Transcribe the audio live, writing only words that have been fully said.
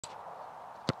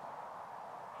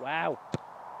Wow.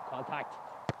 Contact.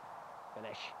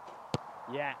 Finish.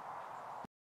 Yeah.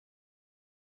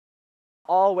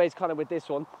 Always kind of with this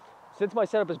one, since my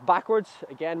setup is backwards,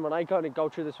 again, when I kind of go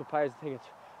through this with players, I think it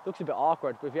looks a bit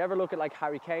awkward. But if you ever look at like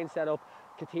Harry Kane's setup,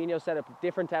 Coutinho's setup,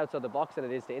 different outside the box than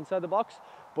it is to inside the box.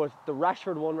 But the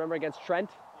Rashford one, remember against Trent?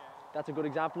 That's a good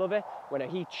example of it. When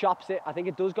he chops it, I think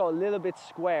it does go a little bit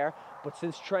square, but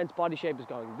since Trent's body shape is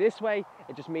going this way,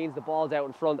 it just means the ball's out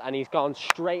in front and he's gone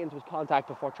straight into his contact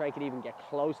before Trent can even get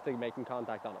close to making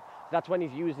contact on it. That's when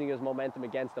he's using his momentum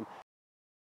against him.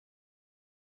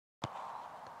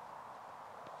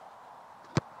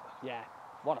 Yeah,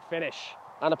 what a finish.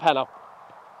 And a penalty.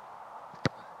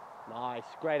 Nice,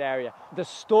 great area. The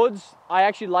studs, I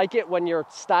actually like it when you're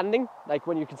standing, like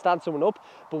when you can stand someone up,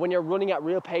 but when you're running at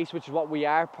real pace, which is what we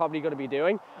are probably going to be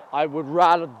doing, I would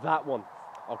rather that one,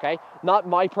 okay? Not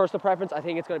my personal preference. I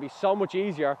think it's going to be so much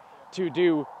easier to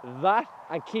do that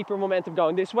and keep your momentum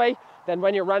going this way than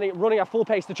when you're running at full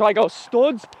pace to try go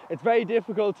studs. It's very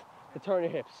difficult to turn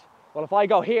your hips. Well, if I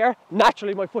go here,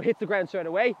 naturally my foot hits the ground straight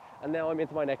away, and now I'm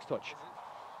into my next touch.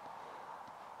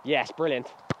 Yes,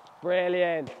 brilliant.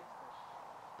 Brilliant.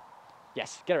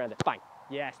 Yes, get around it. Bang.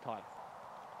 Yes, Tyler.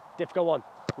 Difficult one.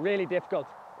 Really difficult.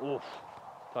 Oof.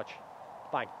 Touch.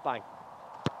 Bang, bang.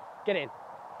 Get in.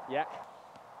 Yeah.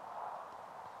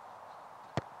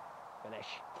 Finish.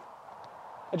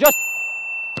 Adjust.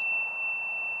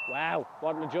 Wow,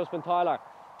 what an adjustment, Tyler.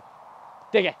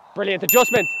 Dig it. Brilliant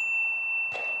adjustment.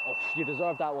 Oh, you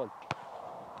deserve that one.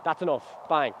 That's enough.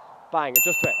 Bang, bang.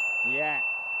 Adjust to it. Yeah.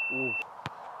 Ooh.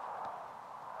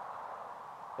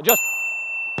 Adjust.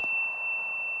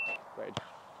 Great.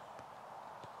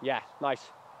 Yeah, nice.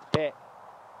 Hit.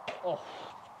 Oh.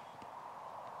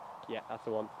 Yeah, that's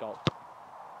the one. Go.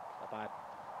 Not bad.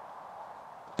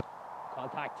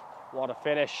 Contact. What a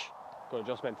finish. Good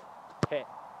adjustment. Hit.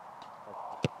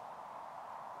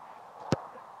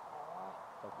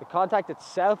 The contact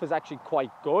itself is actually quite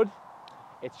good.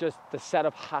 It's just the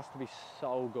setup has to be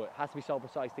so good. It has to be so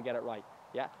precise to get it right.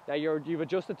 Yeah. Now you've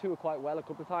adjusted to it quite well a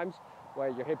couple of times, where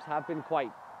your hips have been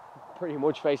pretty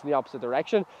much facing the opposite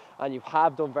direction, and you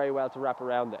have done very well to wrap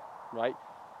around it, right?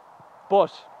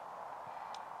 But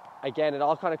again, it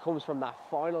all kind of comes from that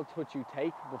final touch you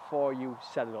take before you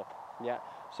set it up. Yeah.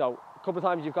 So a couple of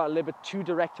times you've got a little bit too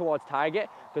direct towards target,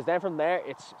 because then from there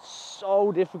it's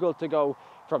so difficult to go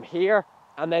from here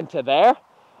and then to there.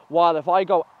 While if I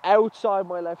go outside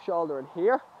my left shoulder and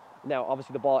here, now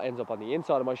obviously the ball ends up on the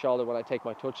inside of my shoulder when I take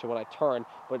my touch and when I turn,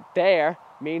 but there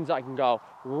means I can go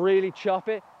really chop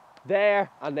it there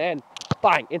and then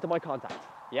bang into my contact.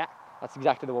 Yeah, that's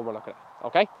exactly the one we're looking at.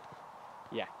 Okay?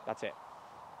 Yeah, that's it.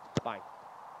 Bang.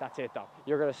 That's it though.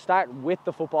 You're going to start with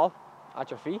the football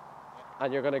at your feet,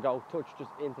 and you're going to go touch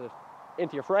just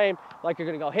into your frame, like you're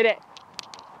going to go hit it,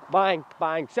 bang,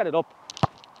 bang, set it up,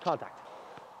 contact.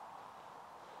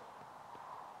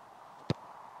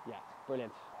 Yeah,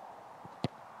 brilliant.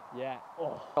 Yeah,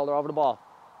 oh, shoulder over the ball.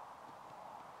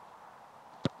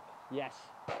 Yes,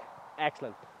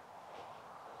 excellent.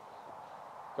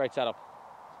 Great setup.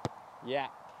 Yeah,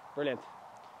 brilliant.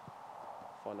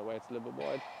 Find a way it's a little bit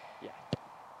wide. Yeah,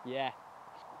 yeah.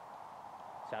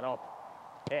 Set up.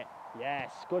 Hit.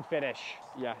 Yes, good finish.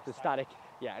 Yeah, the static.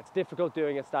 Yeah, it's difficult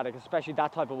doing it static, especially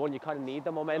that type of one. You kind of need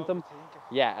the momentum.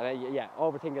 Yeah, and yeah,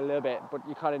 overthink a little bit, but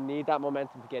you kind of need that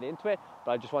momentum to get into it.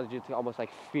 But I just wanted you to almost like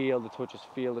feel the touches,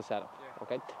 feel the setup,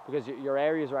 okay? Because your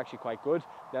areas are actually quite good.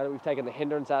 Now that we've taken the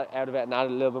hindrance out of it and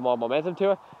added a little bit more momentum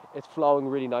to it, it's flowing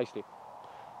really nicely.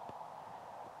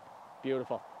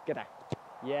 Beautiful. Get that.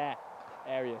 Yeah,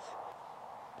 areas.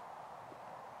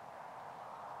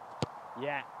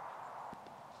 Yeah.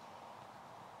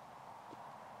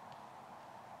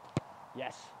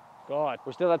 Yes, good.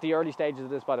 We're still at the early stages of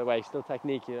this, by the way. Still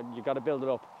technique. You got to build it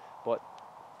up, but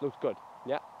looks good.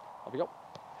 Yeah, off we go.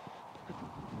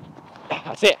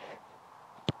 That's it.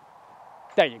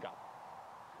 There you go.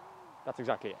 That's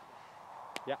exactly it.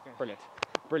 Yeah, brilliant.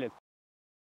 Brilliant.